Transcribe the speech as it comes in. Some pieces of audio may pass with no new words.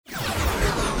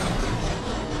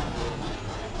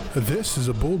This is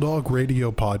a Bulldog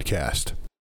Radio podcast.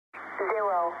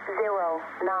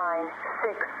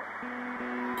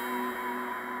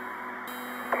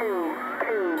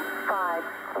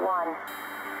 009622551.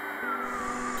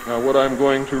 Now, what I'm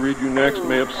going to read you next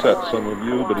may upset some of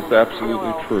you, but it's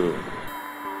absolutely true.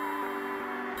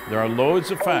 There are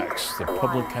loads of facts. The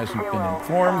public hasn't been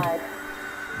informed.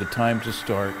 The time to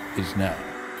start is now.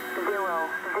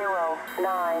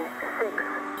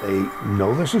 0096. They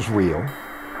know this is real.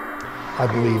 I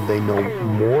believe they know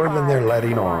more than they're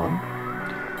letting on.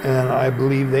 And I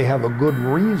believe they have a good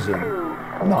reason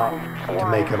not to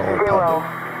make it all public.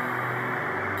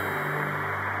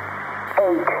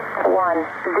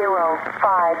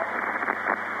 8105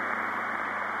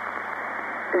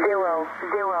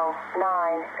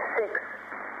 0096.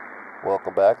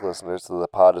 Welcome back, listeners, to The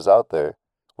Pod Is Out There.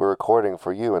 We're recording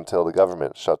for you until the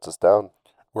government shuts us down.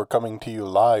 We're coming to you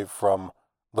live from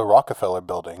the Rockefeller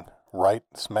Building, right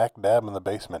smack dab in the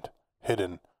basement,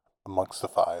 hidden amongst the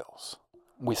files.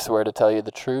 We swear to tell you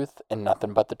the truth and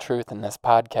nothing but the truth in this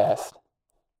podcast.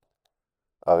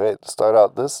 Okay, to start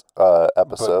out this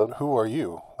episode... But who are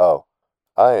you? Oh,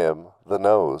 I am the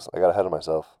Nose. I got ahead of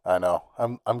myself. I know.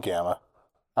 I'm Gamma.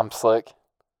 I'm Slick.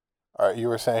 All right, you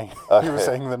were saying Okay. you were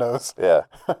saying the Nose. Yeah.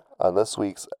 On this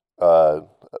week's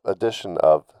edition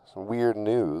of Weird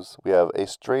News, we have a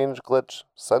strange glitch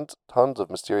sent tons of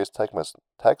mysterious text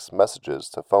messages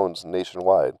to phones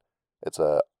nationwide. It's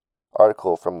a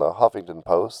article from the Huffington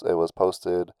Post. It was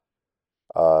posted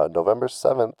November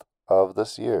 7th of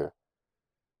this year.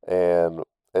 And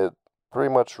it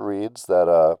pretty much reads that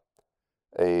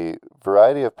a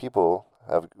variety of people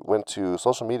went to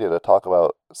social media to talk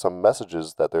about some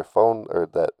messages that their phone, or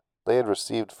that they had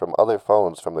received from other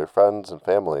phones from their friends and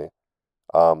family,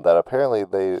 that apparently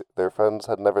their friends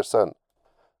had never sent.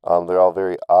 They're all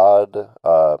very odd,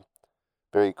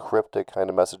 very cryptic kind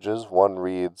of messages. One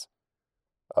reads,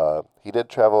 he did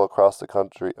travel across the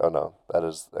country. Oh no, that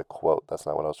is a quote. That's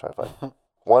not what I was trying to find.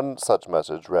 One such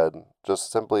message read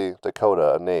just simply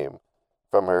Dakota, a name,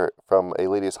 from a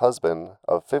lady's husband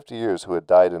of 50 years who had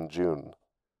died in June.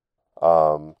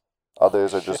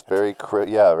 Others are just very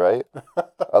yeah, right?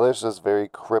 Others just very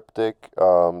cryptic.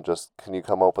 Just, can you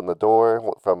come open the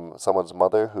door, from someone's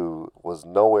mother who was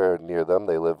nowhere near them.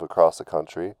 They live across the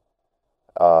country.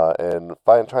 And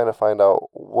trying to find out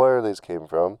where these came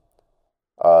from.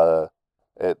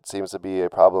 It seems to be a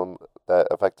problem that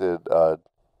affected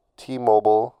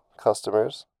T-Mobile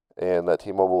customers, and that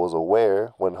T-Mobile was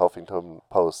aware when Huffington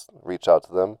Post reached out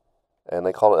to them, and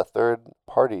they called it a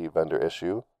third-party vendor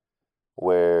issue,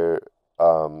 where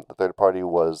the third party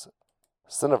was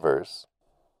Cineverse,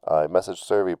 a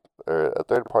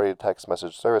third-party text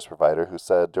message service provider, who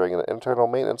said during an internal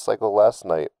maintenance cycle last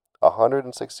night,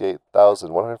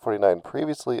 168,149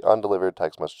 previously undelivered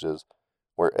text messages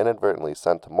were inadvertently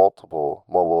sent to multiple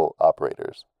mobile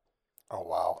operators. Oh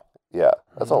wow. Yeah,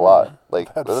 that's a lot.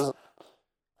 Like that is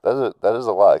a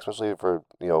lot, especially for,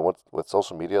 with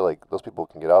social media. Like, those people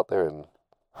can get out there and,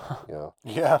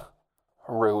 Yeah.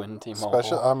 Ruin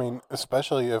T-Mobile.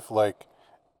 Especially if like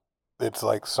it's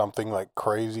like something like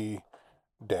crazy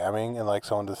damning, and like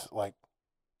someone just like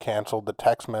canceled the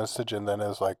text message and then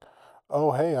is like,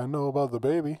 "Oh hey, I know about the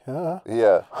baby." Yeah.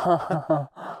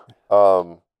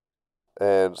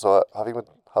 And so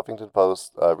Huffington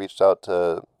Post reached out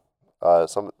to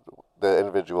some the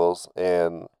individuals,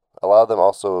 and a lot of them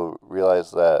also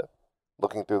realized that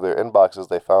looking through their inboxes,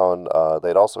 they found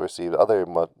they'd also received other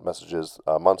messages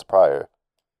months prior,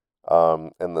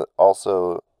 and they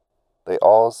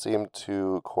all seemed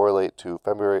to correlate to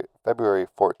February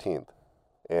 14th.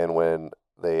 And when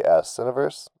they asked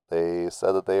Cineverse, they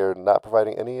said that they are not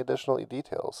providing any additional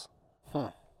details.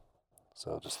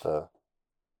 So just a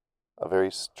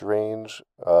very strange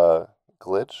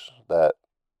glitch that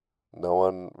no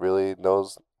one really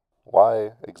knows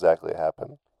why exactly it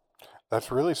happened.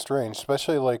 That's really strange,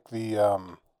 especially like the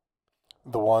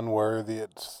one where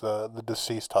it's the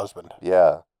deceased husband.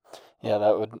 Yeah. Yeah,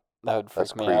 that would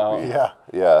freak me creepy. out. Yeah.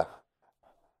 Yeah.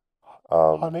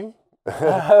 Honey?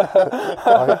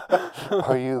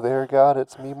 Are you there, God?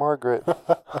 It's me, Margaret.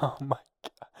 Oh my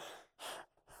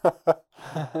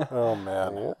Oh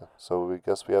man. Yeah. So we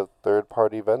guess we have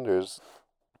third-party vendors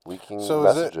leaking So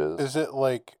messages. is it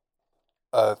like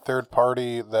a third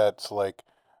party that's like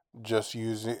just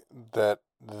using that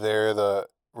they're the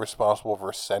responsible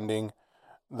for sending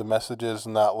the messages,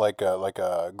 not like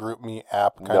a GroupMe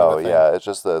app kind of a thing? Yeah, it's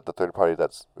just the third party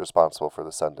that's responsible for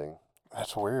the sending.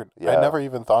 That's weird. Yeah. I never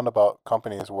even thought about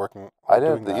companies working. I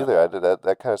didn't doing that. either.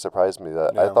 That kind of surprised me.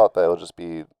 That Yeah. I thought that it would just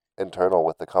be internal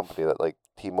with the company, that like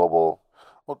T-Mobile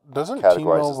Well, doesn't categorizes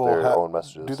T-Mobile their own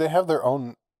messages. do they have their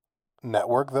own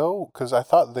network though? Because I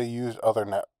thought they used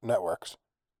other networks.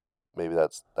 Maybe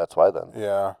that's why then.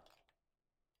 Yeah.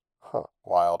 Huh.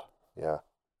 Wild. Yeah.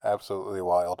 Absolutely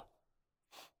wild.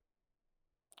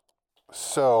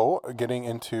 So, getting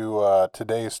into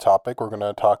today's topic, we're going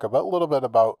to talk about a little bit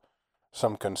about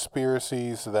some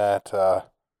conspiracies that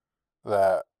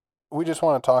that we just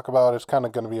want to talk about. It's kind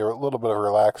of going to be a little bit of a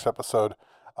relaxed episode.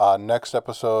 Next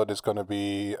episode is going to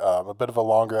be a bit of a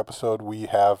longer episode. We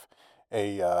have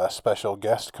a special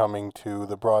guest coming to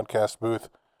the broadcast booth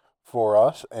for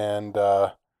us, and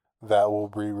that will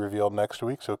be revealed next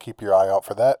week, so keep your eye out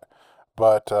for that.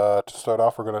 But to start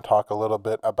off, we're going to talk a little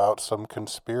bit about some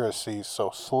conspiracies. So,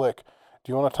 Slick,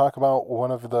 do you want to talk about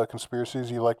one of the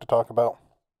conspiracies you like to talk about?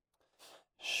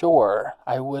 Sure,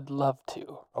 I would love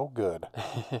to. Oh, good.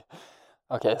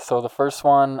 Okay, so the first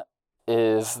one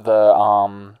is the,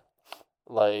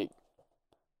 what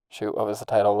was the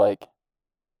title?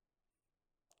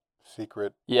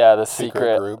 Secret The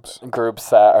secret groups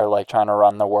that are, trying to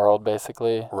run the world,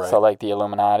 basically. Right. So, the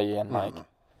Illuminati and,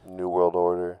 New World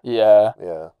Order. Yeah.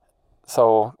 Yeah.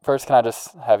 So, first, can I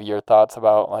just have your thoughts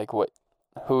about,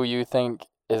 who you think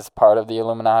is part of the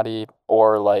Illuminati?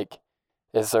 Or,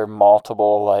 is there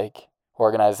multiple,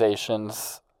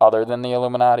 organizations other than the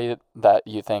Illuminati that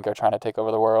you think are trying to take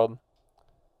over the world?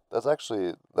 That's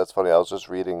funny. I was just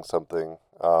reading something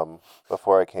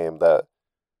before I came that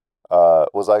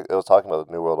it was talking about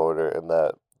the New World Order, and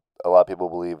that a lot of people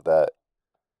believe that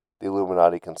the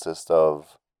Illuminati consists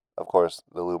of course,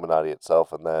 the Illuminati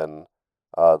itself, and then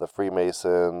the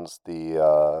Freemasons,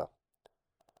 the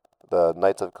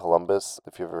Knights of Columbus,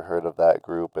 if you've ever heard of that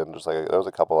group, and just there was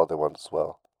a couple other ones as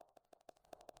well.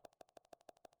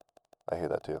 I hear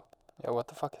that too. Yeah, what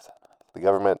the fuck is that? The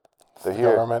government, they're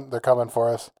here. Government, they're coming for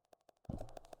us.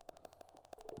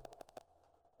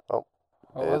 Oh,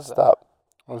 What it was that? stopped.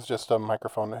 It was just a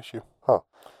microphone issue. Huh.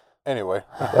 Anyway.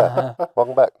 Yeah.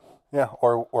 Welcome back. Yeah,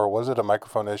 or was it a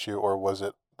microphone issue, or was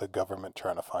it the government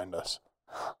trying to find us?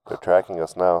 They're tracking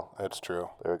us now. It's true.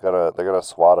 They're gonna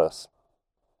swat us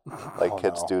like Oh,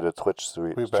 kids no. do to Twitch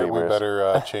We streamers.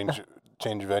 better change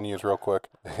venues real quick.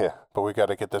 Yeah. But we got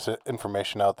to get this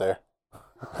information out there.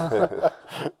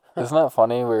 Isn't that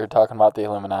funny? We were talking about the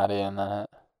Illuminati and then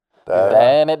That,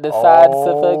 then it decides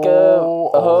to fuck up.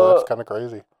 Oh, that's kind of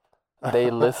crazy.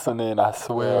 They listening, I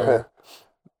swear.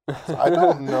 I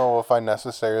don't know if I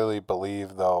necessarily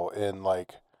believe, though, in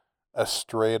a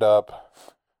straight up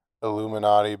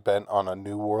Illuminati bent on a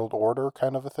new world order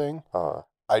kind of a thing.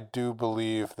 I do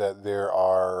believe that there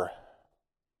are,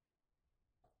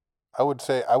 I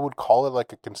would call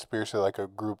it a conspiracy, a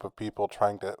group of people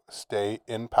trying to stay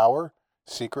in power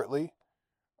secretly.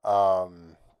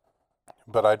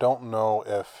 But I don't know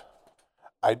if,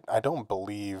 I don't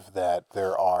believe that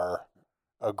there are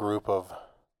a group of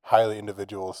highly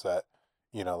individuals that,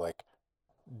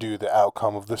 do the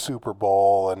outcome of the Super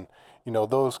Bowl and,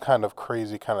 those kind of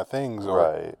crazy kind of things.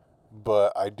 right.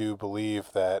 But I do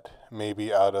believe that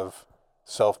maybe out of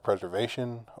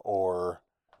self-preservation or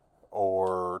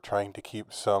trying to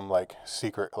keep some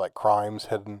secret crimes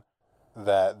hidden,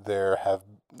 that there have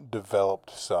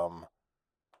developed some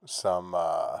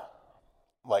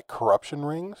corruption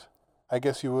rings, I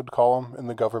guess you would call them, in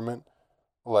the government.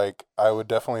 I would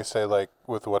definitely say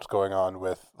with what's going on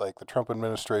with the Trump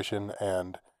administration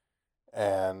and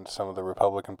some of the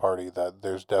Republican Party, that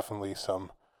there's definitely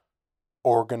some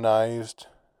organized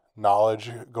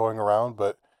knowledge going around,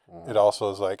 but it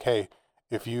also is hey,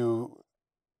 if you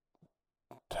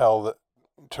tell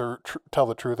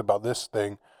the truth about this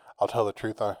thing, I'll tell the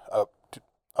truth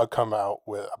I'll come out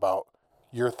with about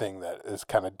your thing that is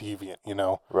kind of deviant,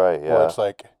 Right, yeah. where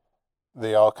it's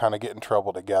they all kind of get in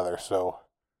trouble together, so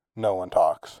no one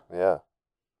talks. Yeah.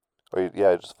 Or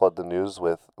just flood the news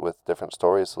with different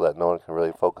stories so that no one can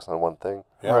really focus on one thing.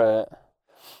 Yeah. Right.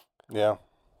 Yeah.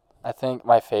 I think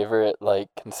my favorite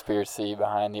conspiracy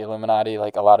behind the Illuminati,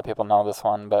 a lot of people know this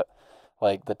one, but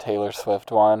the Taylor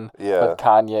Swift one Yeah. with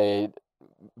Kanye,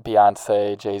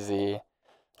 Beyonce, Jay-Z.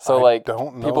 So I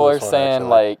don't know people are this one,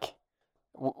 saying actually.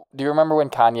 do you remember when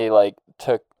Kanye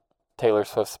took Taylor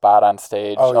Swift's spot on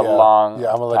stage Oh, a yeah. long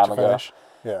Yeah, I'm gonna let time you ago? finish.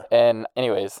 Yeah. And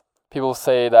anyways, people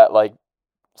say that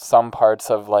some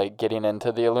parts of getting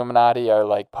into the Illuminati are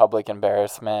public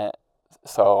embarrassment.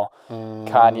 So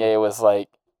Kanye was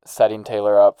setting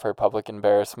Taylor up for public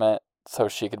embarrassment so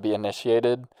she could be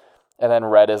initiated. And then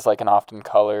red is an often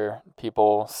color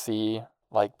people see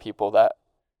people that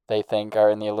they think are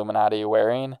in the Illuminati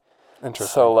wearing.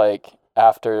 Interesting. So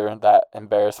after that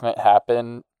embarrassment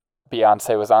happened,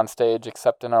 Beyonce was on stage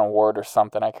accepting an award or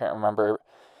something, I can't remember.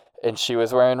 and she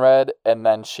was wearing red, and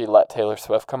then she let Taylor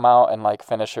Swift come out and like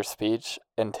finish her speech,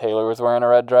 and Taylor was wearing a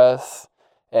red dress,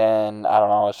 and I don't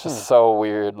know, it's just so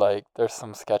weird. Like there's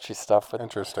some sketchy stuff with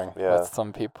Interesting. Yeah.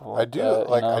 some people. I do that,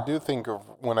 like. you know? I do think of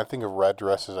when I think of red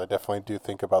dresses, I definitely do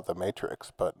think about the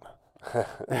Matrix. But you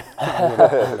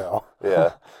know.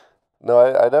 Yeah. No,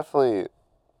 I definitely.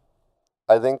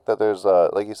 I think that there's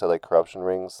like you said, like corruption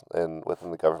rings and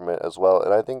within the government as well,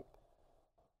 and I think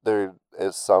there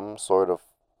is some sort of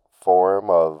form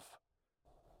of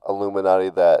Illuminati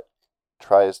that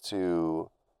tries to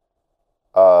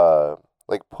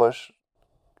like push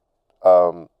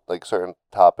like certain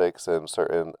topics and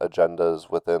certain agendas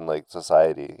within like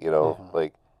society, you know,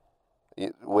 like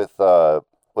with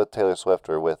Taylor Swift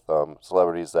or with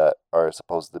celebrities that are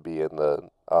supposed to be in the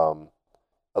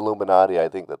Illuminati. I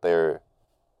think that they're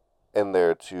in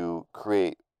there to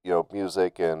create, you know,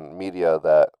 music and media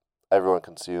that everyone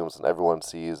consumes and everyone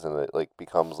sees, and it like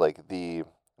becomes like the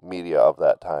media of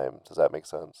that time. Does that make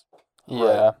sense?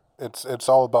 Yeah. Right. It's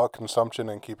all about consumption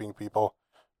and keeping people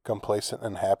complacent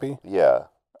and happy. Yeah.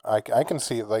 I can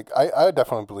see, like, I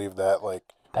definitely believe that, like,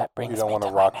 That brings you don't me want to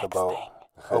to my rock the next boat. thing.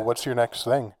 Oh, what's your next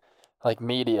thing? Like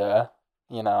media,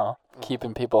 you know,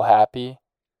 keeping people happy.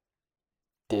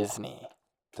 Disney.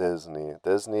 Disney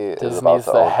is about Disney's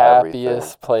to the own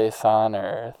happiest place on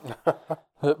earth.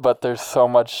 But there's so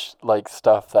much like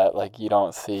stuff that like you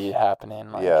don't see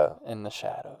happening like Yeah. in the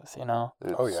shadows, you know?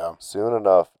 everything. Oh, yeah. Soon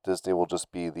enough, Disney will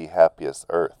just be the happiest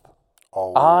Earth.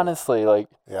 Oh, Honestly, like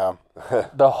yeah,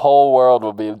 the whole world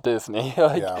will be Disney.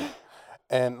 Like yeah.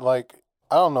 And, like,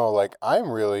 I don't know, like, I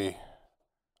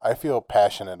feel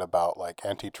passionate about, like,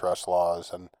 antitrust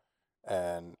laws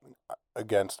and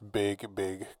against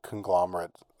big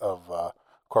conglomerates of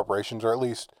corporations, or at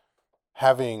least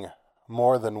having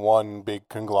more than one big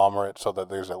conglomerate so that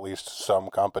there's at least some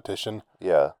competition.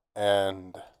 Yeah.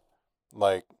 And,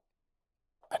 like,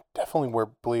 I definitely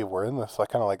believe we're in this, like,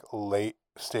 kind of like late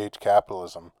stage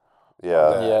capitalism.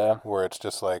 Yeah. Yeah. Where it's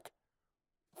just like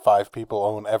 5 people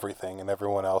own everything and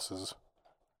everyone else is.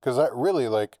 Because that really,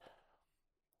 like,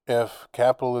 if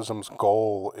capitalism's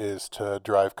goal is to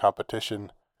drive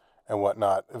competition and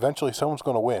whatnot, eventually someone's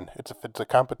going to win. If it's a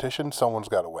competition, someone's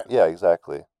got to win. Yeah,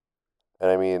 exactly. And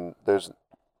I mean, there's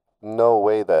no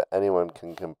way that anyone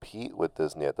can compete with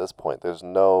Disney at this point. There's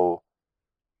no.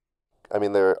 I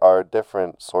mean, there are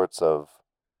different sorts of,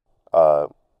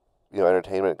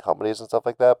 entertainment companies and stuff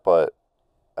like that, but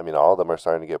I mean, all of them are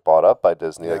starting to get bought up by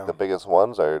Disney. Yeah. Like the biggest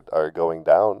ones are going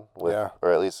down with, Yeah.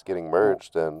 or at least getting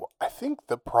merged. And I think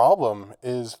the problem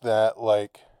is that,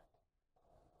 like,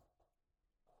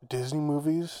 Disney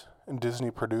movies and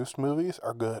Disney produced movies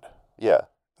are good. yeah,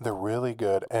 They're really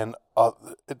good, and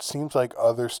it seems like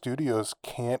other studios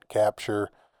can't capture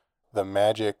the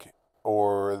magic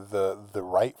or the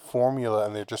right formula,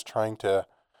 and they're just trying to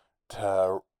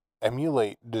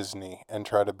emulate Disney and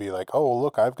try to be like, oh,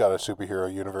 look, I've got a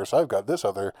superhero universe, I've got this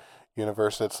other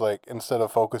universe. That's like, instead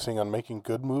of focusing on making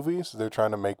good movies, they're trying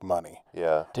to make money.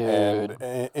 yeah, Dude.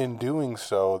 And in doing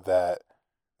so, that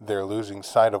they're losing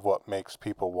sight of what makes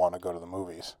people want to go to the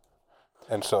movies.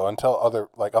 And so until other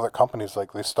companies,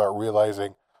 like, they start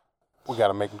realizing we got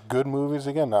to make good movies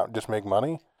again, not just make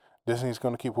money, Disney's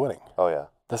going to keep winning. oh yeah,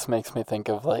 This makes me think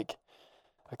of like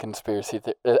a conspiracy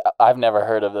theory. I've never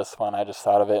heard of this one. I just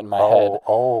thought of it in my head.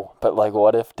 Oh, But like,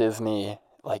 what if Disney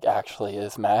like actually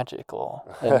is magical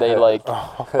and they like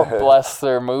bless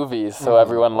their movies so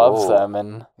everyone loves Oh. them,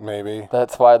 and maybe.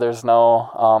 that's why there's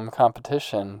no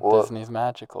competition. Well, Disney's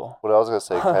magical. what I was gonna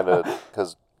say, kind of,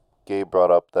 because Gabe brought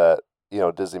up that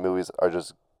Disney movies are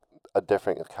just a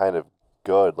different kind of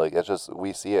good. Like, it's just,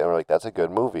 we see it and we're like, that's a good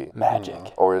movie.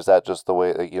 Magic. Or is that just the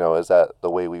way? Like, is that the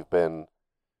way we've been,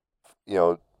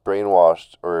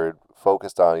 brainwashed or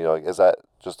focused on? Like, is that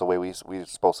just the way we're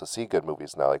supposed to see good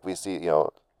movies now? Like, we see,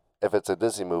 if it's a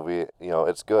Disney movie,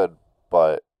 it's good,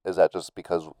 but is that just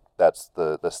because that's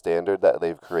the standard that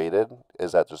they've created?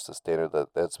 Is that just the standard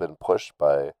that's been pushed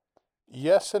by?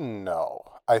 Yes and no.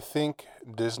 I think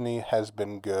Disney has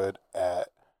been good at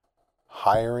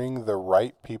hiring the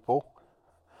right people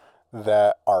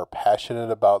that are passionate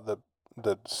about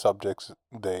the subjects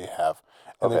they have.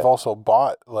 And they've Okay. also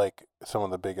bought, like, some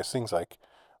of the biggest things, like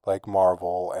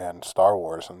Marvel and Star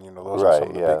Wars, and those are some Right,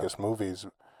 of the yeah. biggest movies.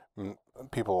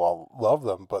 People all love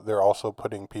them, but they're also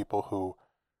putting people who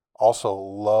also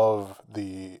love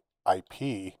the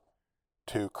IP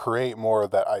to create more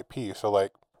of that IP. So,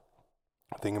 like,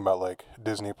 thinking about, like,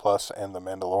 Disney Plus and The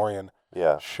Mandalorian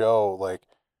Yeah. show, like,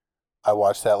 I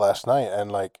watched that last night,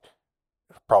 and, like,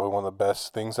 probably one of the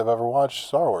best things I've ever watched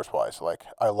Star Wars wise. Like,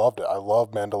 I loved it. I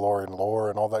love Mandalorian lore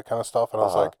and all that kind of stuff, and I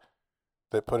was Uh-huh. like,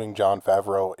 that putting Jon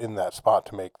Favreau in that spot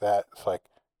to make that,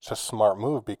 it's a smart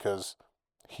move because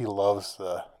he loves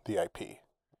the IP.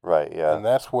 Right, yeah. And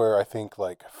that's where I think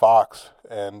like Fox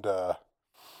and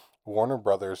Warner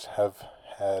Brothers have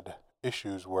had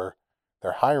issues where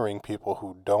they're hiring people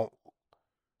who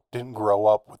didn't grow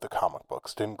up with the comic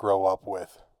books, didn't grow up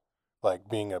with like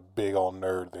being a big old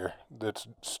nerd. That's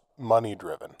money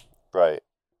driven. Right.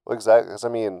 Well, exactly. Because I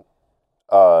mean,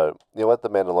 what, The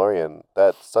Mandalorian,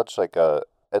 that's such like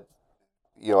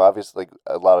obviously like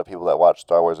a lot of people that watch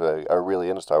Star Wars are really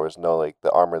into Star Wars know like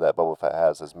the armor that Boba Fett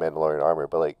has is Mandalorian armor,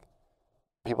 but like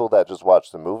people that just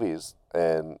watch the movies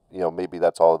and maybe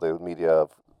that's all the media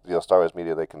of Star Wars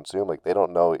media they consume, like they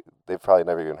don't know, they've probably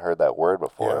never even heard that word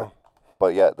before. Yeah.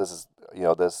 But yet this is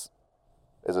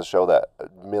a show that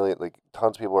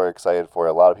tons of people are excited for,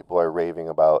 a lot of people are raving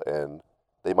about, and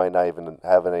they might not even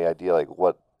have any idea like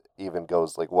what even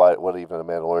goes, like what even a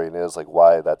Mandalorian is, like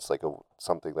why that's like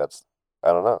something that's, I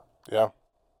don't know. Yeah.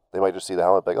 They might just see the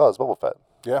helmet like, oh, it's Boba Fett.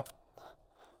 Yeah.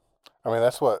 I mean,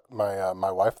 that's what my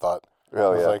wife thought.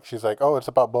 Oh, yeah. She's like, oh, it's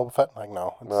about Boba Fett. I'm like,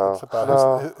 no, it's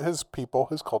about his people,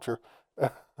 his culture. I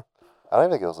don't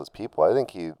even think it was his people. I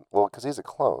think because he's a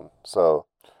clone, so.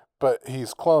 But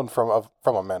he's cloned from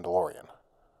a Mandalorian.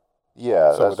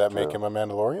 Yeah, so would that make him a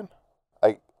Mandalorian?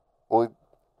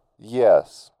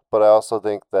 Yes, but I also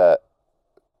think that,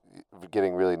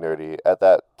 getting really nerdy, at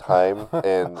that time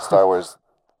in Star Wars,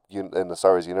 in the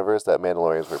Star Wars universe, that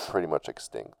Mandalorians were pretty much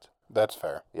extinct. That's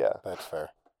fair. Yeah, that's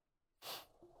fair.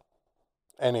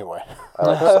 Anyway,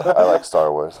 I like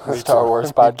Star Wars. Star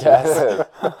Wars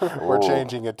podcast. We're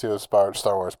changing it to a Star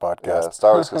Wars podcast. Yeah,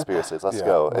 Star Wars Conspiracies. Let's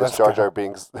go. Is Jar Jar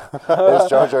Binks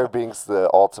the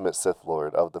ultimate Sith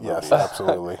Lord of the movie? Yes,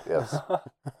 absolutely. Yes.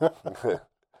 Have you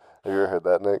ever heard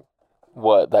that, Nick?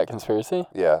 What, that conspiracy?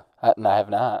 Yeah. No, I have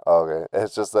not. Oh, okay.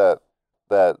 It's just that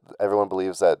everyone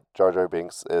believes that Jar Jar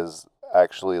Binks is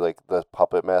actually like the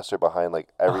puppet master behind like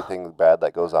everything bad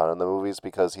that goes on in the movies,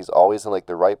 because he's always in like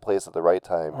the right place at the right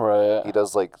time. Right. He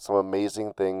does like some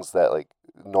amazing things that like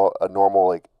a normal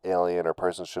like alien or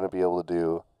person shouldn't be able to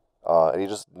do, and he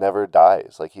just never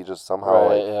dies. Like he just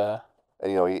somehow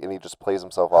and he just plays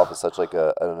himself off as such like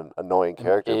an annoying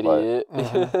character. Idiot.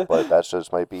 But that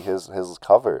just might be his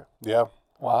cover. Yeah.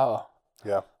 Wow.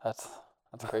 Yeah. That's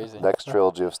crazy. Next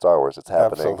trilogy of Star Wars, it's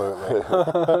happening.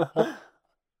 Absolutely.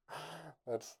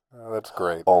 That's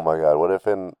great. Oh my God! What if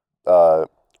in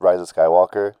Rise of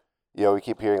Skywalker, we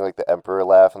keep hearing like the Emperor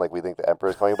laugh, and like we think the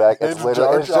Emperor's coming back. It's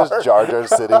just Jar Jar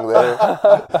sitting there.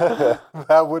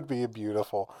 That would be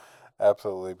beautiful,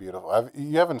 absolutely beautiful.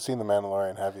 You haven't seen The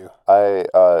Mandalorian, have you? I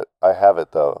have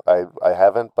it though. I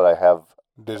haven't, but I have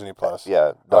Disney Plus.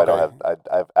 Yeah, no, okay. I don't have.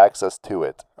 I have access to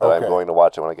it, but okay. I'm going to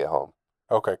watch it when I get home.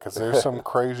 Okay, because there's some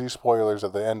crazy spoilers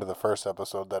at the end of the first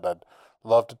episode that I'd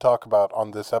love to talk about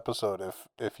on this episode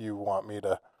if you want me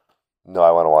to. No, I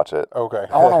want to watch it. Okay.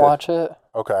 I want to watch it.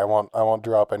 Okay, I won't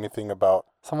drop anything about.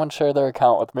 Someone share their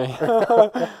account with me.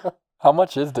 How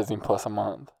much is Disney Plus a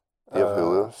month? You have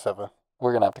Hulu? $7.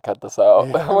 We're gonna have to cut this out.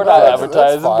 Yeah. We're not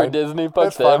advertising for Disney.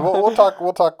 That's fine. We'll talk.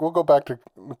 We'll go back to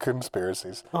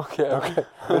conspiracies. Okay.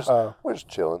 We're just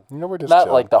chilling. We're just not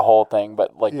chilling. like the whole thing,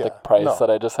 but like the price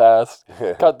that I just asked.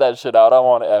 Cut that shit out. I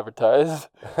want to advertise.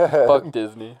 Fuck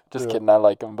Disney. Just kidding. I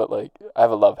like them, but like I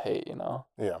have a love-hate.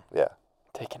 Yeah. Yeah.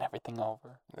 Taking everything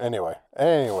over. Anyway.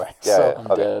 Yeah, So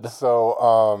I'm dead.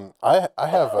 So I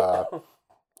have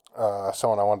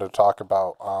someone I wanted to talk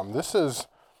about. This is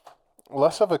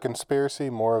less of a conspiracy,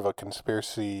 more of a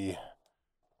conspiracy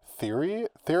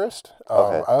theorist.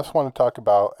 Okay. I just want to talk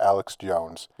about Alex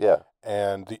Jones. Yeah.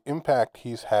 And the impact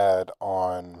he's had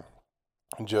on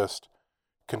just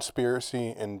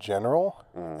conspiracy in general,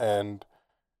 and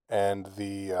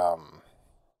the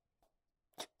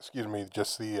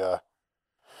just the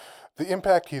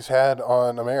impact he's had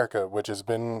on America, which has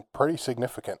been pretty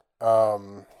significant.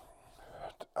 One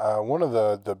of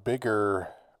the bigger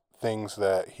things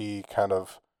that he kind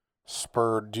of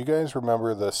spurred. Do you guys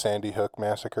remember the Sandy Hook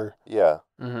massacre? Yeah.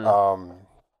 Mm-hmm.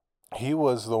 He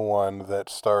was the one that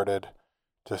started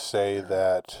to say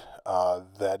that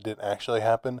that didn't actually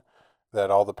happen,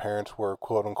 that all the parents were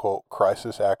quote unquote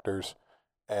crisis actors,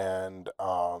 and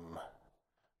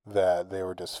that they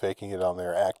were just faking it on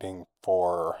their acting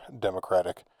for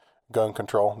democratic gun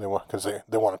control. Because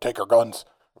they want to take our guns.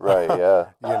 Right.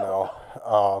 Yeah.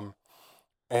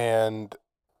 And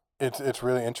it's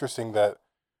really interesting that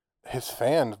his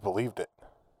fans believed it.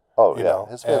 Oh, yeah.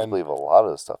 His fans believe a lot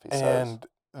of the stuff he says. And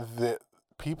the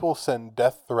people sent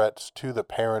death threats to the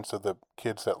parents of the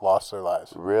kids that lost their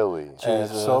lives. Really? And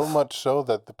so much so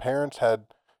that the parents had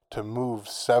to move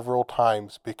several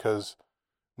times because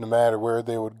no matter where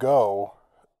they would go,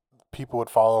 people would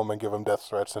follow him and give him death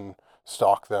threats and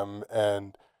stalk them.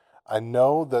 And I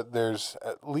know that there's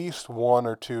at least 1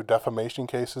 or 2 defamation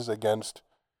cases against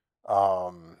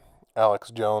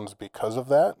Alex Jones because of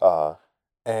that.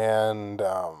 And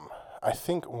I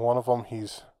think one of them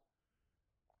he's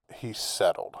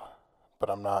settled, but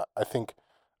I'm not. I think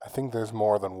there's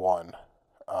more than one.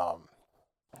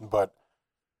 But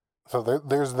so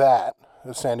there's that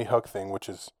the Sandy Hook thing, which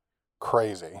is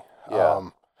crazy. Yeah.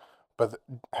 But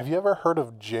have you ever heard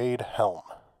of Jade Helm?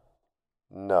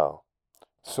 No.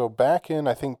 So back in,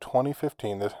 I think,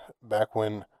 2015, back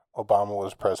when Obama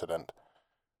was president,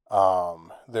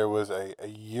 there was a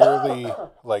yearly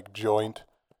like joint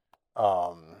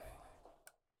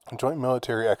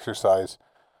military exercise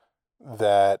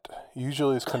that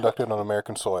usually is conducted on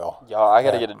American soil. Yo, I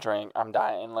gotta get a drink. I'm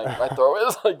dying. Like my throat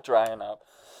is like drying up.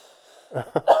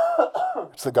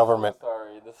 It's the government.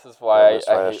 Sorry, this is why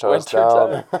I hate winter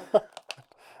time.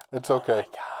 It's okay.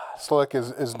 Slick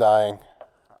is dying.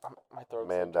 My throat's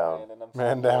Man down. dying and I'm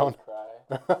Man down.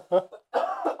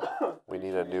 We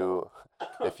need a new.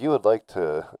 If you would like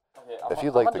to, Okay, if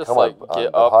you'd like to just, come like, up on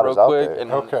get the up hottest real out quick there.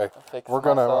 and Okay. fix We're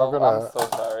gonna- myself. I'm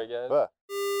so sorry, guys. Ah.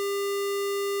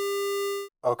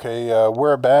 Okay,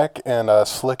 we're back, and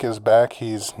Slick is back.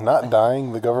 He's not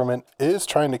dying. The government is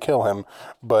trying to kill him,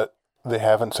 but they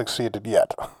haven't succeeded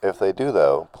yet. If they do,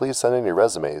 though, please send in your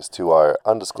resumes to our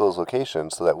undisclosed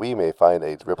location so that we may find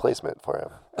a replacement for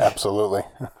him. Absolutely.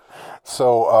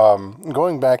 So,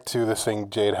 going back to this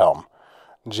thing, Jade Helm.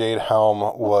 Jade Helm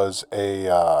was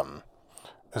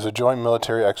is a joint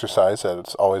military exercise that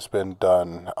it's always been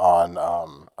done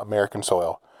on American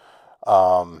soil.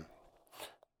 1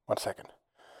 second.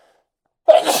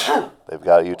 They've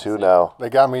got you too now. They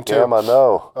got me too. Gamma,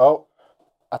 no. Oh,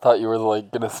 I thought you were like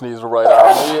gonna sneeze right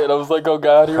on me, and I was like, "Oh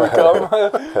God, here we come,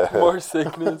 more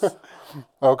sickness."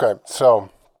 okay. So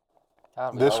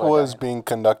God, this was being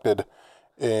conducted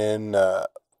in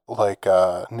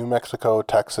New Mexico,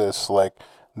 Texas, like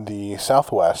the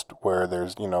Southwest, where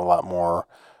there's a lot more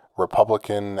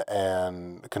Republican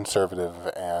and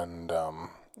conservative and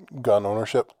gun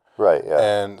ownership. Right, yeah.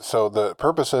 And so the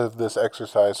purpose of this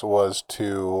exercise was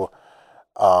to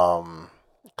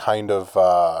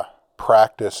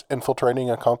practice infiltrating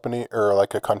a company or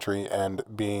like a country and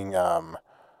being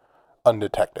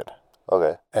undetected.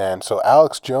 Okay. And so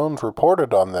Alex Jones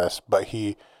reported on this, but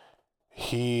he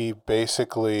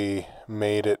basically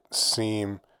made it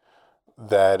seem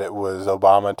that it was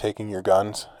Obama taking your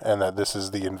guns and that this is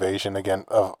the invasion against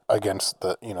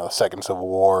the the Second Civil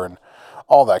War and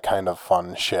all that kind of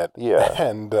fun shit. Yeah.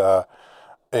 And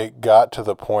it got to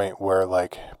the point where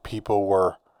like people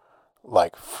were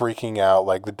like freaking out,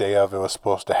 like the day of it was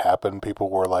supposed to happen. People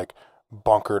were like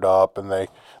bunkered up, and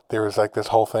there was like this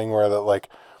whole thing where that like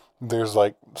there's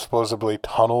like supposedly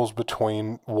tunnels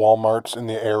between Walmarts in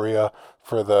the area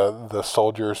for the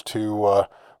soldiers to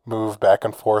move back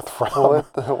and forth from.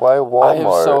 Why Walmart? I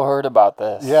have so heard about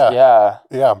this. Yeah.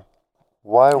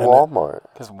 Why Walmart?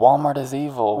 Because Walmart is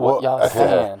evil. What y'all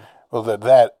saying? Well,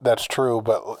 that's true,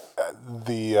 but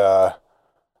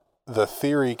the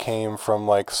theory came from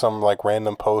like some like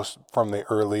random post from the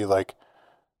early like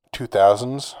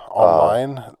 2000s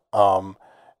online,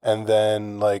 and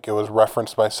then like it was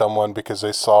referenced by someone because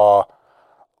they saw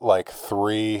like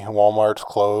 3 Walmarts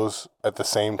close at the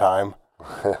same time,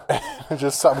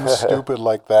 just something stupid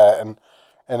like that, and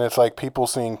it's like people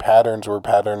seeing patterns where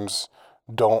patterns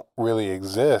don't really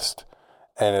exist,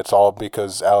 and it's all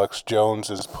because Alex Jones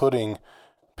is putting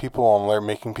people on alert,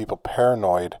 making people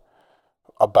paranoid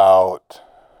about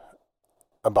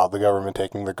the government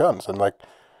taking their guns. And like,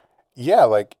 yeah,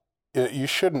 like you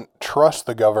shouldn't trust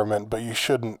the government, but you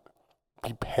shouldn't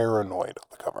be paranoid of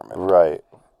the government. Right.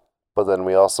 But then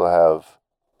we also have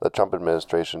the Trump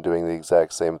administration doing the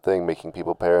exact same thing, making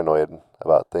people paranoid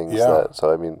about things. Yeah.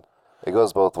 So I mean, it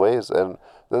goes both ways. And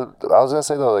I was gonna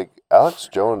say though, like Alex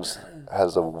Jones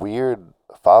has a weird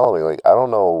following. Like I don't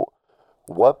know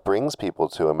what brings people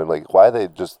to him, and like why they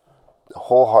just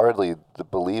wholeheartedly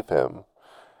believe him.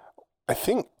 I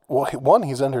think one,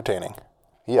 he's entertaining.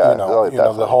 Yeah,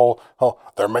 the whole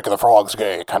they're making the frogs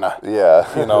gay kind of.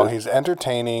 Yeah. He's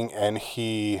entertaining, and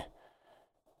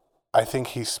I think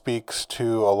he speaks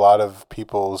to a lot of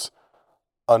people's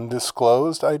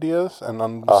undisclosed ideas and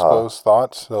undisclosed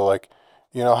thoughts. So like,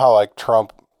 how like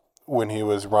Trump, when he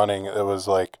was running, it was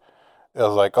like,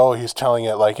 oh, he's telling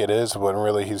it like it is, when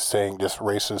really he's saying just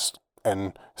racist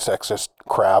and sexist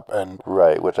crap. And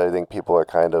right, which I think people are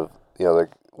kind of,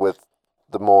 like with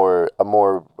a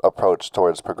more approach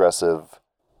towards progressive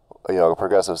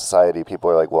progressive society, people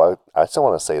are like, well, I still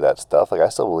want to say that stuff. Like, I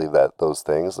still believe those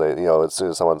things. Like, as soon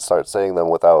as someone starts saying them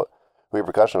without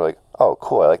repercussion, like, oh,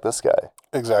 cool, I like this guy.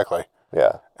 Exactly.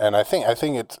 Yeah. And I think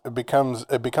it becomes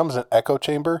an echo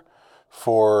chamber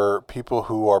for people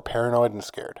who are paranoid and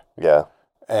scared. Yeah.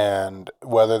 And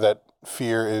whether that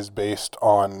fear is based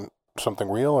on something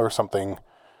real or something,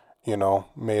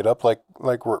 made up, like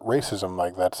racism,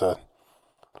 like that's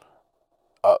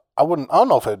I don't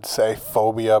know if I'd say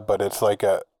phobia, but it's like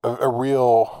a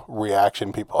real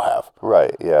reaction people have.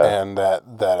 Right, yeah. And that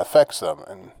affects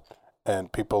them.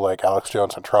 And people like Alex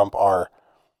Jones and Trump are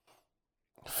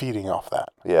feeding off that.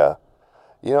 Yeah.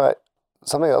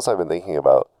 Something else I've been thinking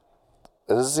about,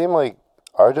 does it seem like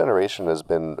our generation has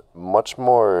been much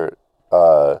more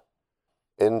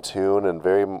in tune and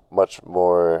very much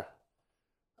more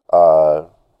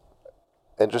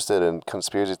interested in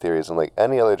conspiracy theories than like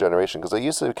any other generation? Because it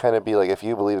used to kind of be like if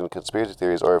you believed in conspiracy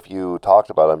theories or if you talked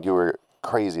about them, you were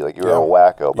crazy, like you were a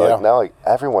wacko. But like now, like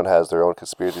everyone has their own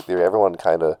conspiracy theory. Everyone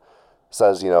kind of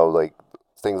says, like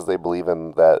things they believe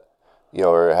in that,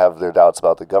 or have their doubts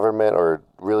about the government or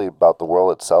really about the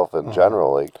world itself in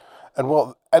general. Like,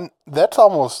 and that's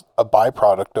almost a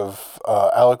byproduct of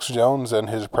Alex Jones and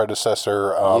his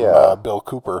predecessor, Bill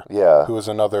Cooper, who was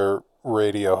another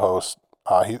radio host.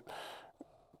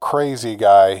 Crazy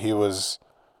guy. He was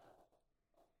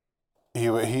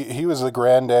the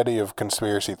granddaddy of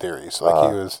conspiracy theories.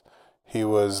 Like he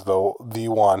was the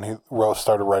one who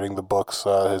started writing the books.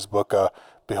 His book,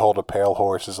 Behold a Pale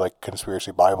Horse, is like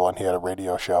Conspiracy Bible, and he had a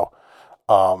radio show.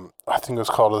 I think it was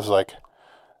called like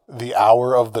The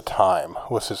Hour of the Time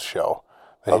was his show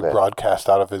that he broadcast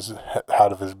out of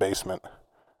his basement.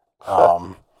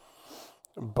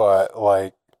 But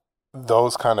like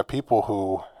those kind of people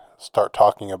who start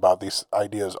talking about these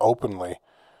ideas openly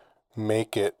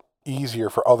make it easier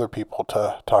for other people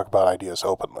to talk about ideas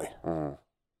openly. Mm.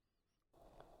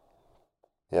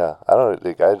 Yeah, I don't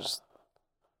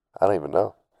even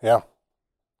know. Yeah.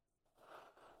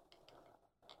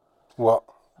 Well,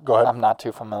 go ahead. I'm not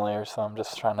too familiar, so I'm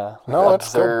just trying to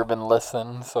that's observe and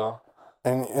listen. So,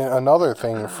 and another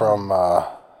thing from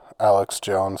Alex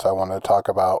Jones I want to talk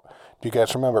about. Do you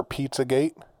guys remember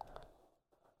Pizzagate?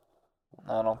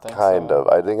 I don't think kind of.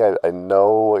 I think I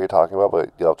know what you're talking about,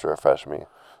 but you'll have to refresh me.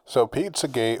 So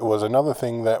Pizzagate was another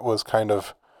thing that was kind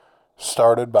of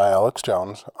started by Alex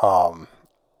Jones,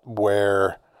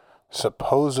 where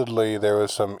supposedly there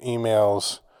was some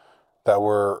emails that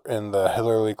were in the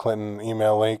Hillary Clinton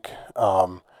email leak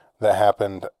that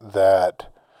happened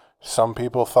that some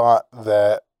people thought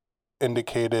that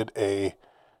indicated a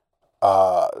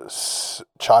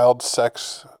child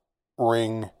sex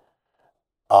ring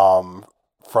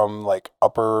from like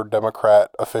upper Democrat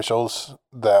officials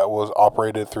that was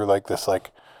operated through like this,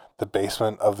 like the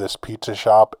basement of this pizza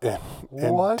shop in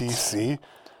DC.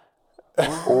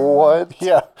 What?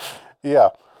 Yeah.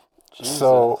 Jesus.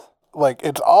 So like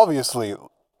it's obviously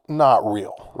not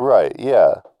real. Right,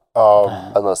 yeah.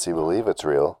 Unless you believe it's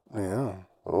real. Yeah.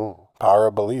 Ooh. Power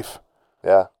of belief.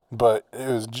 Yeah. But it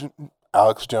was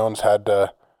Alex Jones had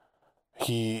to.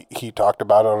 He talked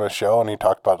about it on his show, and he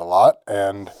talked about it a lot,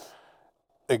 and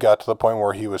it got to the point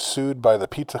where he was sued by the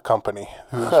pizza company.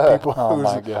 Oh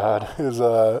my God! It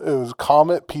was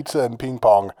Comet Pizza and Ping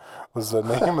Pong was the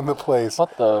name of the place.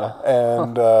 What the?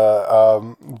 And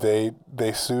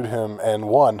they sued him and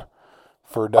won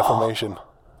for defamation.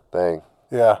 Dang.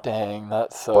 Yeah. Dang,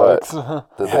 that sucks.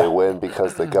 But did they win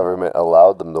because the government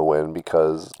allowed them to win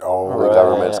because the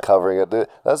government's covering it?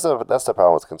 That's the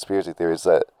problem with conspiracy theories.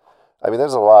 That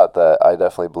there's a lot that I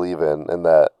definitely believe in, and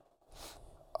that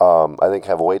I think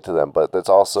have weight to them. But it's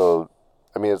also,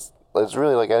 it's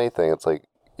really like anything. It's like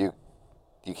you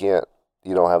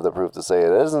don't have the proof to say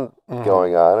it isn't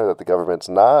going on, or that the government's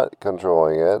not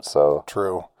controlling it. So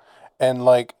true, and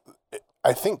like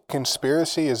I think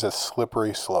conspiracy is a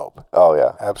slippery slope. Oh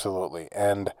yeah, absolutely.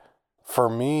 And for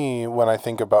me, when I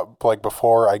think about like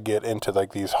before I get into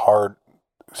like these hard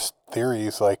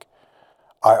theories, like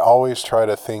I always try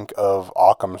to think of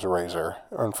Occam's razor.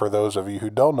 And for those of you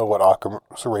who don't know what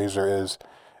Occam's razor is,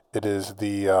 it is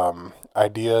the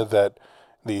idea that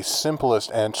the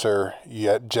simplest answer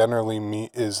yet generally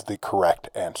is the correct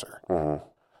answer,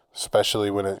 especially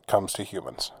when it comes to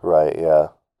humans. Right, yeah.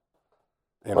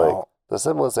 You know, the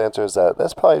simplest answer is that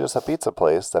that's probably just a pizza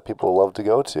place that people love to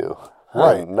go to.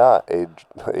 Right. Not a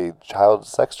child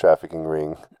sex trafficking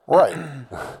ring. Right.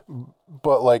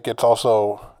 But like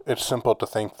it's simple to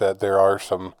think that there are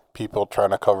some people trying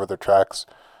to cover their tracks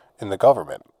in the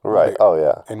government. Right.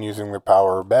 And using their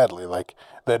power badly. Like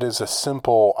that is a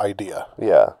simple idea.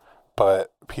 Yeah.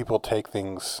 But people take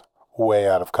things way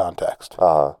out of context.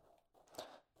 That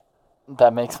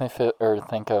makes me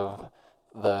think of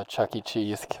the Chuck E.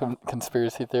 Cheese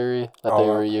conspiracy theory that they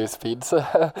reuse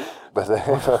pizza.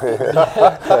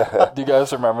 Do you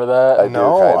guys remember that? I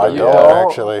don't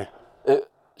actually.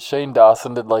 Shane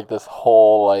Dawson did like this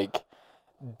whole like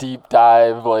deep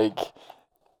dive like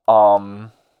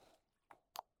what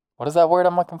is that word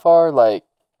I'm looking for? Like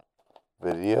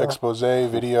video expose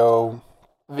video.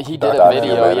 He did a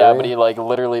video, yeah, but he like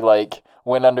literally like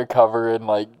went undercover and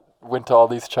like went to all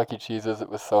these Chuck E. Cheeses. It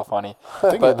was so funny.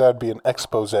 I think that'd be an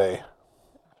expose.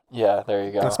 Yeah, there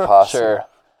you go. It's possible. Sure.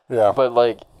 Yeah. But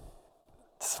like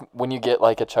when you get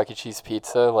like a Chuck E. Cheese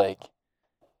pizza, like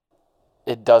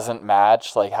it doesn't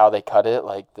match like how they cut it.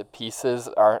 Like the pieces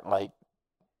aren't like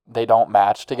they don't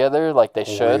match together like they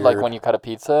should. Weird. Like when you cut a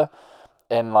pizza,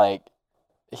 and like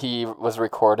he was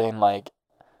recording like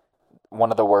one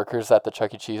of the workers at the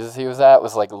Chuck E. Cheese's he was at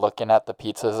was like looking at the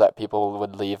pizzas that people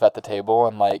would leave at the table,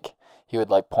 and like he would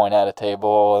like point at a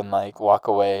table and like walk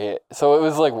away. So it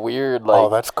was like weird. Like, oh,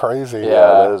 that's crazy.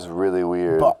 Yeah, that is really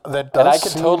weird. But that does. And I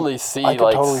could totally see I could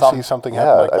like totally see something yeah,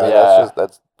 happen like I that. mean,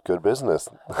 that's good business.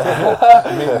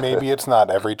 Maybe it's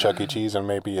not every Chuck E. Cheese, and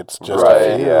maybe it's just Right,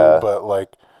 a few. yeah. But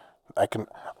like,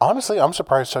 honestly, I'm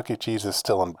surprised Chuck E. Cheese is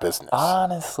still in business.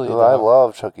 Honestly, Dude, I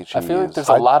love Chuck E. Cheese. I feel like there's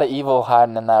a lot of evil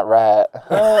hiding in that rat.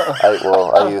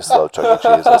 I used to love Chuck E.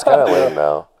 Cheese. It's kind of lame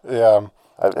now. Yeah.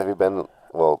 Have you been?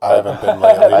 Well, I haven't been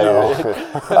lately. No.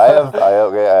 I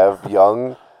have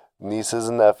young nieces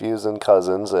and nephews and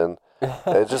cousins, and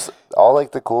it just all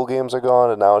like the cool games are gone,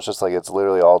 and now it's just like it's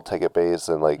literally all ticket based,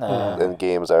 and like and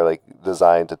games are like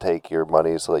designed to take your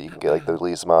money so that you can get like the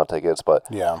least amount of tickets. But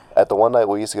Yeah. at the one night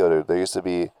we used to go to, there used to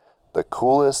be the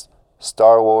coolest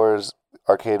Star Wars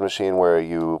arcade machine where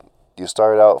you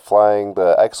started out flying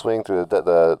the X-wing through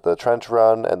the trench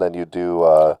run, and then you do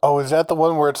Oh, is that the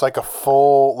one where it's like a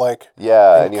full like?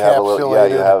 and you have a little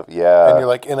and you're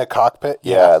like in a cockpit.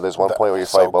 Yeah, there's one point where you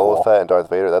fight Boba Fett and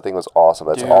Darth Vader. That thing was awesome.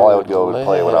 That's all I would go and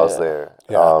play when I was there.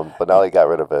 Yeah. But now they got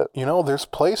rid of it. You know, there's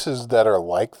places that are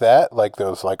like that, like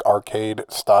those like arcade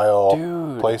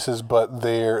style places, but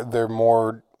they're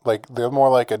more like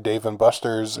a Dave and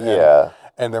Buster's.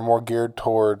 And they're more geared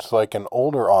towards like an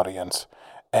older audience.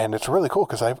 And it's really cool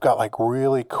because I've got like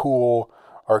really cool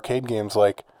arcade games.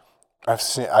 Like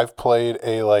I've played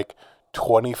a like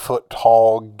 20-foot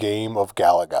tall game of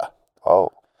Galaga.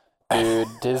 Oh, dude,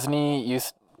 Disney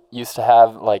used to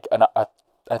have like I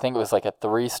think it was like a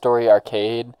 3-story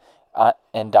arcade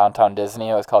in downtown Disney.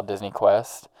 It was called Disney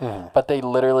Quest, but they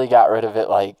literally got rid of it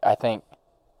like I think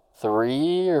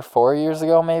 3 or 4 years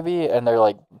ago maybe, and they're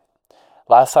like.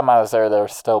 Last time I was there, they were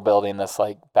still building this,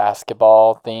 like,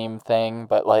 basketball theme thing.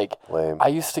 But, like, lame. I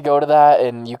used to go to that,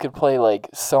 and you could play, like,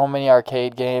 so many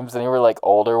arcade games. And they were, like,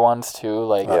 older ones, too.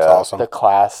 Like, That's awesome. The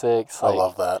classics. Like, I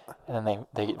love that. And then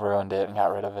they ruined it and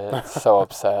got rid of it. So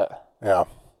upset. Yeah.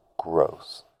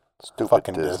 Gross. Stupid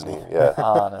Fucking Disney. Disney. Yeah.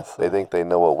 Honestly. They think they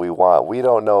know what we want. We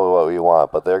don't know what we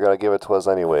want, but they're going to give it to us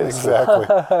anyways. Exactly.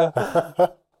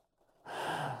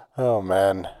 Oh,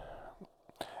 man.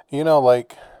 You know,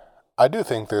 like... I do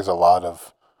think there's a lot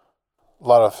of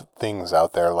things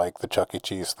out there like the Chuck E.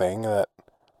 Cheese thing that,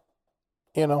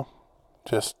 you know,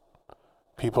 just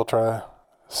people trying to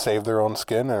save their own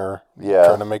skin or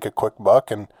trying to make a quick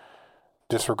buck and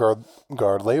disregard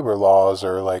labor laws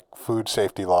or like food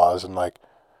safety laws, and like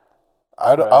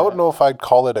I don't know if I'd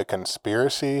call it a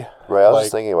conspiracy. Right, I was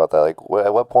just thinking about that. Like,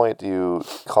 at what point do you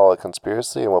call it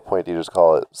conspiracy, and what point do you just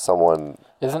call it someone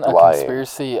Isn't lying? A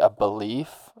conspiracy a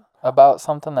belief about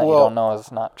something that you don't know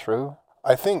is not true?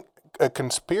 I think a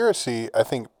conspiracy,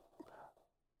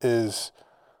 is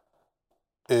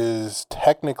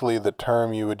technically the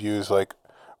term you would use, like,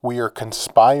 we are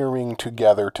conspiring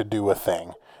together to do a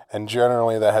thing. And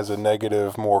generally that has a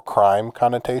negative, more crime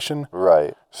connotation.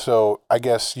 Right. So I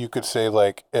guess you could say,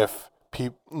 like, if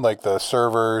like the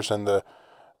servers and the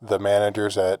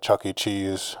managers at Chuck E.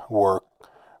 Cheese were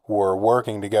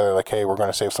working together, like, hey, we're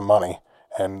going to save some money.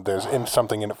 And there's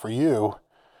something in it for you,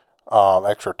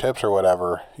 extra tips or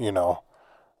whatever, you know,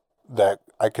 that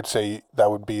I could say that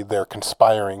would be they're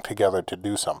conspiring together to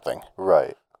do something.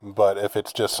 Right. But if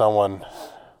it's just someone,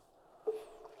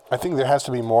 I think there has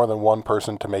to be more than one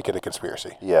person to make it a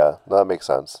conspiracy. Yeah, that makes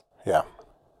sense. Yeah.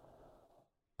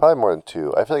 Probably more than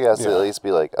 2. I feel like it has to at least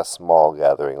be like a small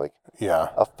gathering, like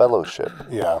a fellowship.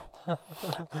 Yeah.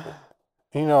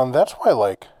 You know, and that's why,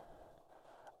 like,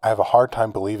 I have a hard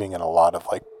time believing in a lot of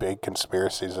like big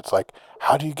conspiracies. It's like,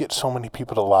 how do you get so many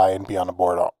people to lie and be on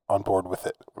board with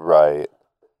it? Right.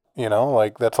 You know,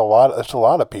 like that's a lot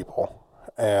of people,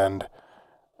 and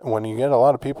when you get a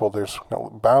lot of people, there's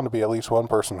bound to be at least one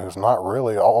person who's not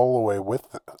really all the way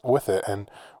with it and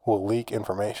will leak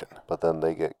information. But then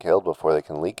they get killed before they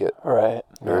can leak it. Right.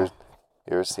 You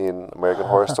ever seen American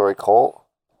Horror Story Cult?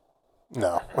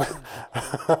 No.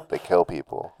 They kill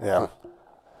people. Yeah.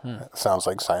 Sounds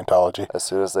like Scientology. As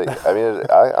soon as they, I mean,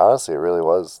 honestly, it really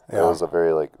was. Yeah. It was a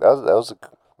very, like, that was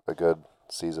a good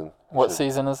season. What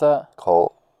season is that?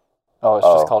 Cult. Oh, it's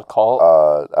just called Cult?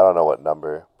 I don't know what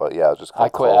number, but yeah, it was just called I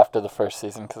quit Cult. after the first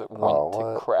season because it went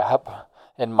to crap,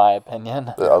 in my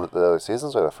opinion. The other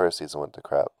seasons or the first season went to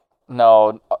crap?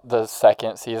 No, the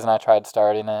second season I tried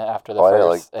starting it after the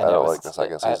first. I don't like the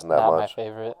second season that not much. my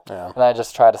favorite. Yeah. And I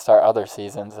just try to start other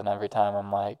seasons, and every time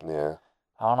I'm like, Yeah.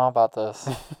 I don't know about this.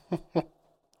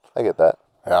 I get that.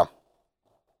 Yeah.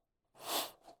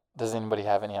 Does anybody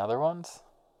have any other ones?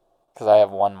 Because I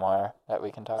have one more that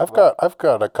we can talk about. I've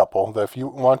got a couple. That if you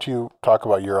want, you talk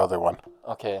about your other one.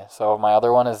 Okay, so my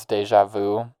other one is Deja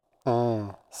Vu.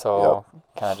 So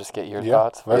can I just get your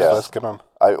thoughts? Let's get on.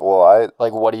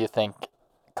 Like, what do you think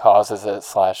causes it?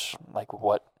 / like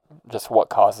what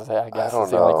causes it? I guess is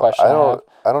the only question I have.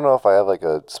 I don't know if I have like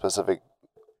a specific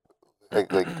like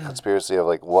conspiracy of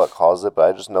like what caused it, but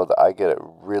I just know that I get it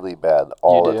really bad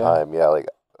all the time. Yeah, like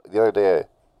the other day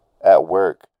at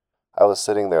work, I was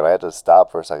sitting there and I had to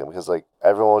stop for a second because like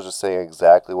everyone was just saying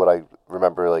exactly what I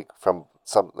remember, like from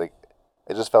some like.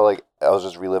 It just felt like I was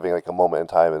just reliving like a moment in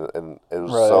time, and it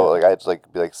was so like I had to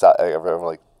like be like stop, everyone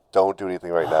like don't do anything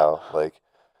right now. Like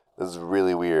this is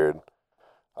really weird,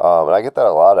 and I get that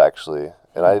a lot actually.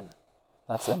 And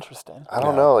that's interesting. I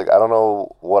don't know, like I don't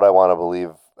know what I want to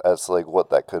believe as like what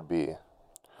that could be.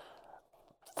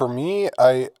 For me,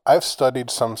 I've studied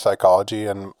some psychology,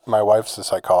 and my wife's a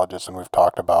psychologist, and we've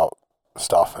talked about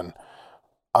stuff, and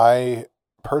I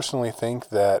personally think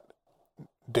that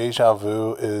Deja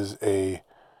Vu is a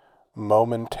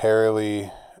moment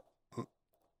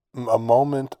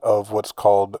of what's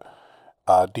called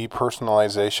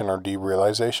depersonalization or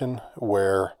derealization,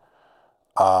 where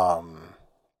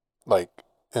like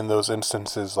in those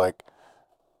instances, like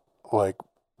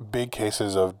big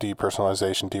cases of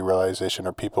depersonalization, derealization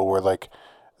are people where like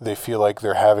they feel like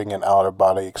they're having an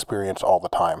out-of-body experience all the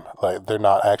time. Like they're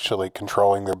not actually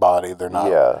controlling their body. They're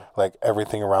not like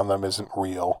everything around them isn't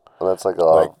real. And that's like a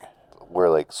lot of where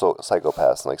like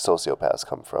psychopaths and like sociopaths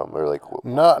come from, or like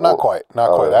not quite.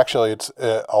 Actually, it's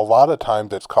a lot of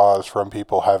times it's caused from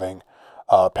people having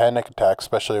panic attacks,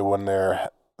 especially when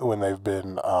they've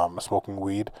been smoking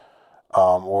weed,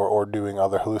 or doing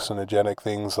other hallucinogenic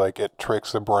things. Like it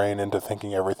tricks the brain into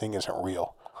thinking everything isn't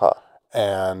real.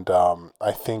 And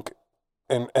I think,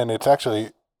 and it's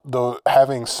actually though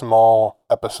having small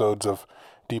episodes of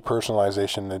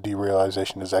depersonalization and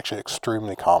derealization is actually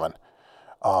extremely common.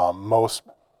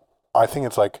 I think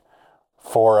it's like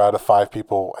 4 out of 5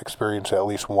 people experience it at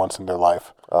least once in their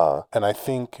life. And I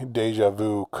think Deja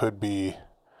Vu could be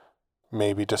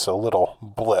maybe just a little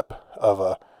blip of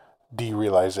a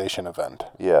derealization event.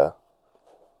 Yeah.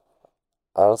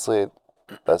 Honestly,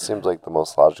 that seems like the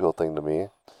most logical thing to me.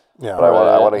 Yeah. But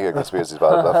I want to hear conspiracies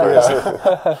about it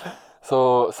first.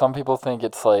 So some people think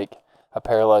it's like a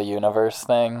parallel universe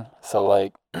thing. So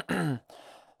like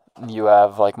you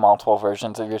have like multiple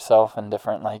versions of yourself in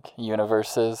different like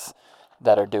universes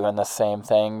that are doing the same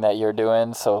thing that you're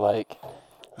doing. So like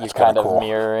you're kind of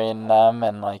mirroring them,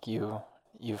 and like you've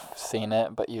seen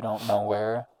it, but you don't know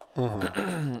where.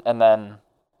 Mm-hmm. And then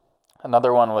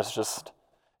another one was just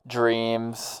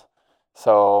dreams.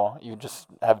 So you just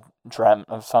have dreamt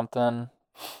of something.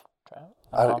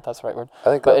 I don't know if that's the right word.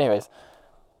 I think. But anyways,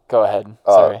 go ahead.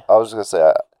 Sorry. I was just gonna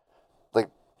say,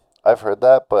 I've heard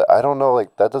that, but I don't know.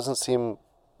 Like that doesn't seem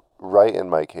right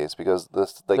in my case because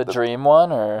this like the dream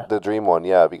one or the dream one,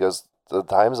 yeah. Because the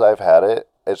times I've had it,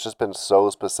 it's just been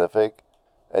so specific,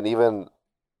 and even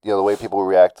the way people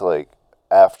react to like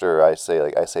after I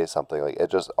say something, like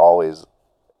it just always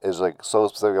is like so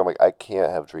specific. I'm like I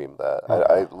can't have dreamed that.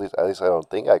 Mm-hmm. At least I don't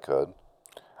think I could.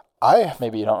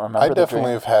 Maybe you don't remember. I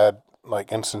definitely have had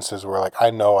like instances where like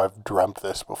I know I've dreamt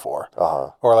this before,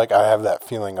 or like I have that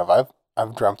feeling of I've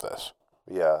dreamt this.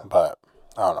 Yeah, but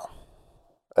I don't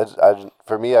know.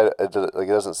 For me, it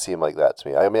doesn't seem like that to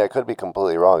me. I mean, I could be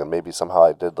completely wrong, and maybe somehow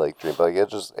I did like dream, but like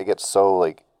it gets so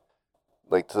like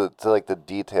to like the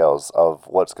details of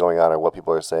what's going on or what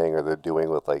people are saying or they're doing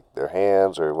with like their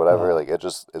hands or whatever. Mm-hmm. Like it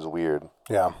just is weird.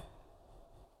 Yeah.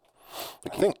 I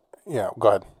think. Yeah. Go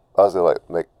ahead. I was gonna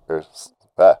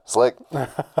Slick.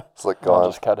 Slick, go on. I'll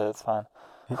just cut it. It's fine.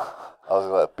 I was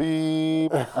gonna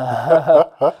beep.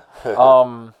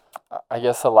 I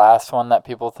guess the last one that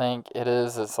people think it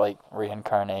is like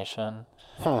reincarnation.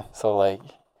 So like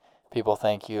people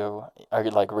think you are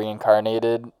like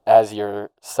reincarnated as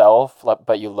yourself,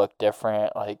 but you look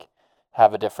different, like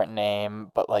have a different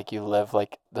name, but like you live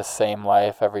like the same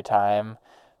life every time,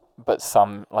 but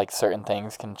some like certain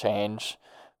things can change.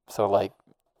 So like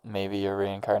maybe you're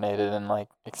reincarnated and like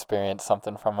experience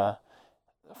something from a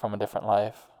different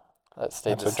life that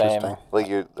stayed That's the interesting. same.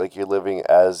 Like you're living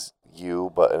as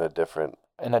you, but in a different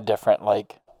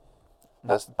Like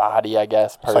That's- body, I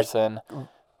guess, like- person,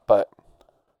 but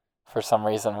for some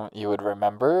reason you would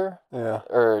remember, Yeah.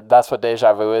 or that's what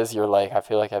deja vu is. You're like, I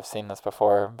feel like I've seen this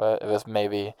before, but it was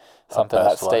maybe something that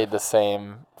past stayed life. the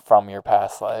same from your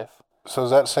past life. So is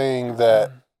that saying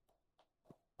that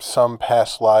some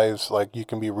past lives, like you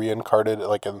can be reincarnated,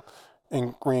 like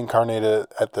reincarnated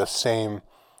at the same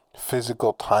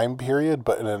physical time period,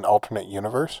 but in an alternate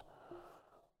universe?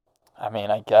 I mean,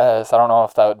 I guess I don't know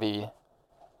if that would be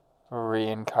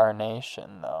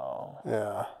reincarnation though.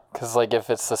 Yeah. Because, like, if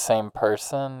it's the same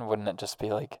person, wouldn't it just be,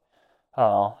 like, I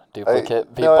don't know, duplicate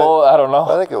no, people? I don't know.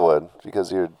 I think it would, because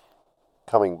you're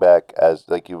coming back as,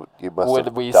 like, you must Would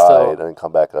have we died still- and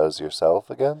come back as yourself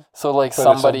again. So, like, But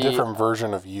somebody... it's a different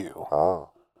version of you. Oh.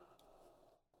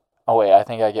 Oh, wait, I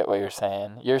think I get what you're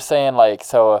saying. You're saying, like,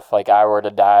 so if, like, I were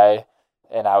to die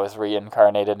and I was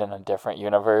reincarnated in a different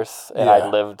universe and Yeah. I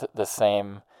lived the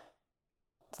same...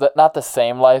 Not the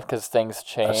same life, because things A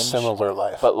change. similar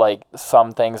life. But, like,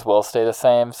 some things will stay the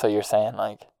same. So you're saying,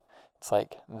 like, it's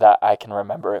like that I can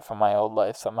remember it from my old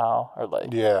life somehow. Or,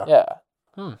 like, Yeah.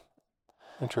 yeah.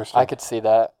 Interesting. I could see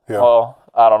that. Yeah. Well,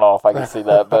 I don't know if I could see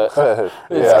that, but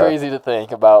it's Yeah. crazy to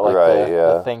think about, like, Right, the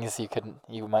yeah. things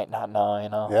you might not know, you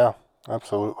know? Yeah,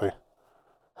 absolutely.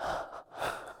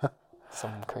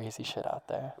 Some crazy shit out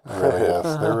there.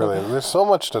 It really is. There's so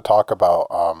much to talk about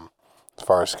as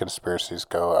far as conspiracies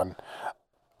go. And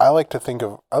I like to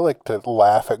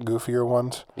laugh at goofier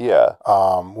ones. Yeah.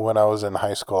 When I was in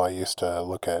high school, I used to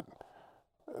look at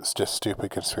just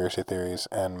stupid conspiracy theories,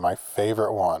 and my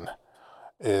favorite one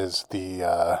is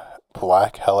the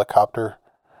black helicopter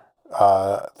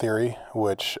theory,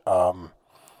 which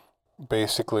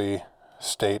basically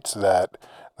states that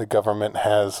the government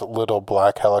has little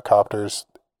black helicopters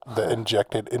that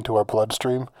injected into our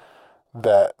bloodstream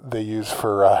that they use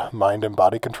for mind and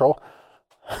body control.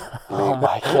 Oh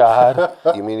my god.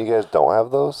 You mean you guys don't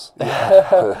have those?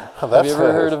 Have you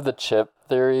ever heard of the chip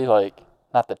theory? Like,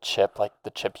 not the chip, like the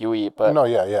chip you eat, but No,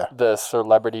 yeah. the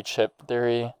celebrity chip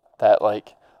theory that,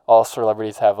 like, all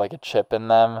celebrities have, like, a chip in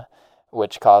them,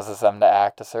 which causes them to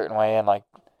act a certain way, and, like,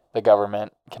 the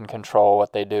government can control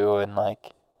what they do and,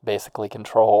 like, basically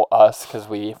control us because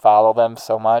we follow them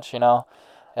so much, you know?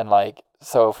 And, like,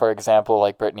 so, for example,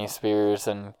 like, Britney Spears,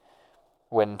 and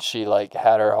when she, like,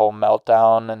 had her whole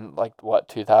meltdown in, like,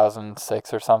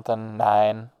 2006 or something,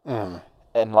 9,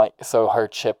 and, like, so her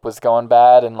chip was going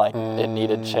bad, and, like, it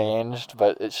needed changed,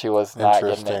 but she was not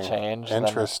getting it changed.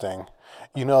 Interesting.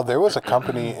 You know, there was a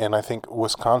company in, I think,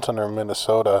 Wisconsin or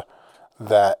Minnesota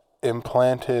that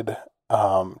implanted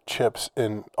chips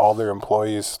in all their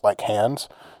employees' like hands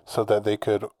so that they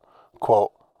could,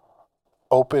 quote,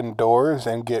 open doors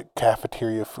and get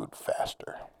cafeteria food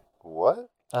faster. What?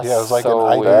 That's Yeah, it was like so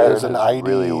an ID. weird. It was an ID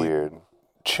really weird.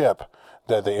 chip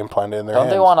that they implanted in their Don't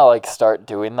hands. they want to, like, start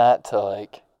doing that to,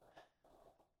 like,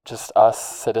 just us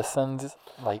citizens?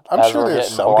 Like, I'm as sure we're there's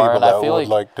getting some born, people I that feel would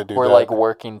like to do we're that. like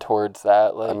working towards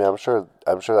that. Like, I mean, I'm sure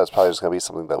that's probably just gonna be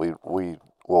something that we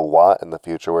will want in the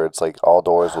future, where it's like all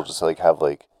doors will just like have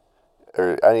like,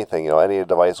 or anything, you know, any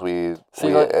device we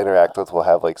like, interact with will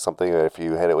have like something. If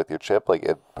you hit it with your chip, like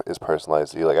it is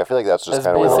personalized to you. Like I feel like that's just it's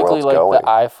kind of where the basically world's like going.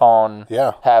 the iPhone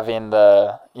Yeah. having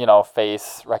the, you know,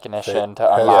 face recognition to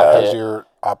Has, unlock has it. your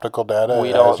optical data. We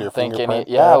has don't your think fingerprint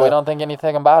we data. don't think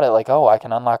anything about it. Like, oh, I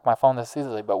can unlock my phone this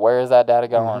easily, but where is that data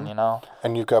going? You know,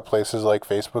 And you've got places like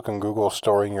Facebook and Google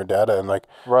storing your data, and like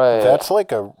right? that's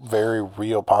like a very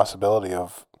real possibility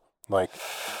of like,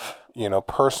 you know,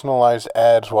 personalized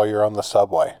ads while you're on the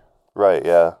subway. Right?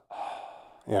 Yeah.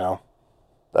 You know,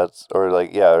 That's or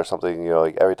like yeah or something. You know,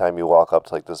 like every time you walk up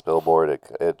to like this billboard,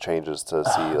 it changes to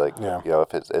see like Yeah. you know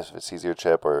if it sees your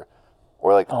chip or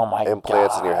like Oh my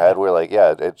implants in your God. head where like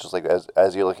yeah it's just like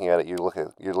as you're looking at it you're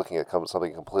looking at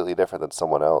something completely different than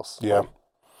someone else. yeah,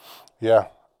 yeah.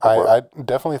 I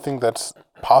definitely think that's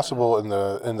possible in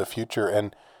the future,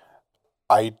 and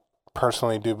I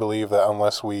personally do believe that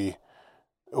unless we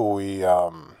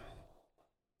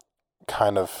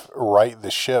kind of right the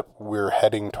ship, we're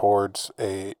heading towards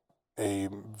a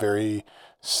very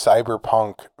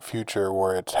cyberpunk future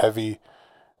where it's heavy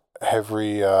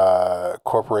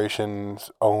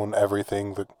corporations own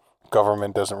everything. The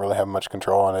government doesn't really have much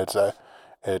control, and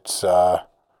it's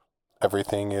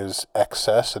everything is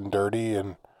excess and dirty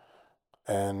and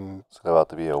It's about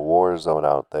to be a war zone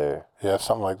out there. yeah,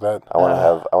 something like that. I want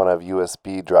to have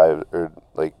USB drive or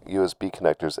like USB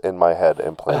connectors in my head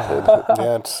implanted.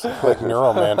 Yeah, it's like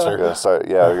Neuromancer. We're gonna start.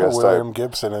 Yeah, we're gonna William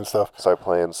Gibson and stuff. start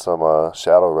playing some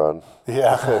Shadowrun.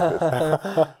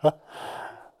 Yeah.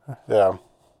 Yeah.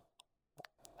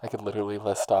 I could literally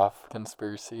list off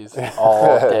conspiracies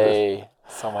all day.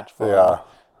 So much fun. Yeah.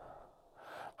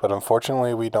 But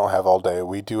unfortunately, we don't have all day.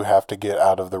 We do have to get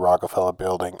out of the Rockefeller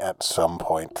building at some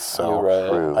point. So You're right.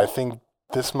 True. I think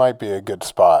this might be a good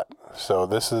spot. So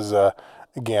this is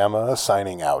Gamma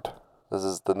signing out. This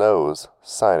is the Nose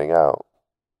signing out.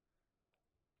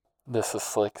 This is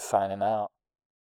Slick signing out.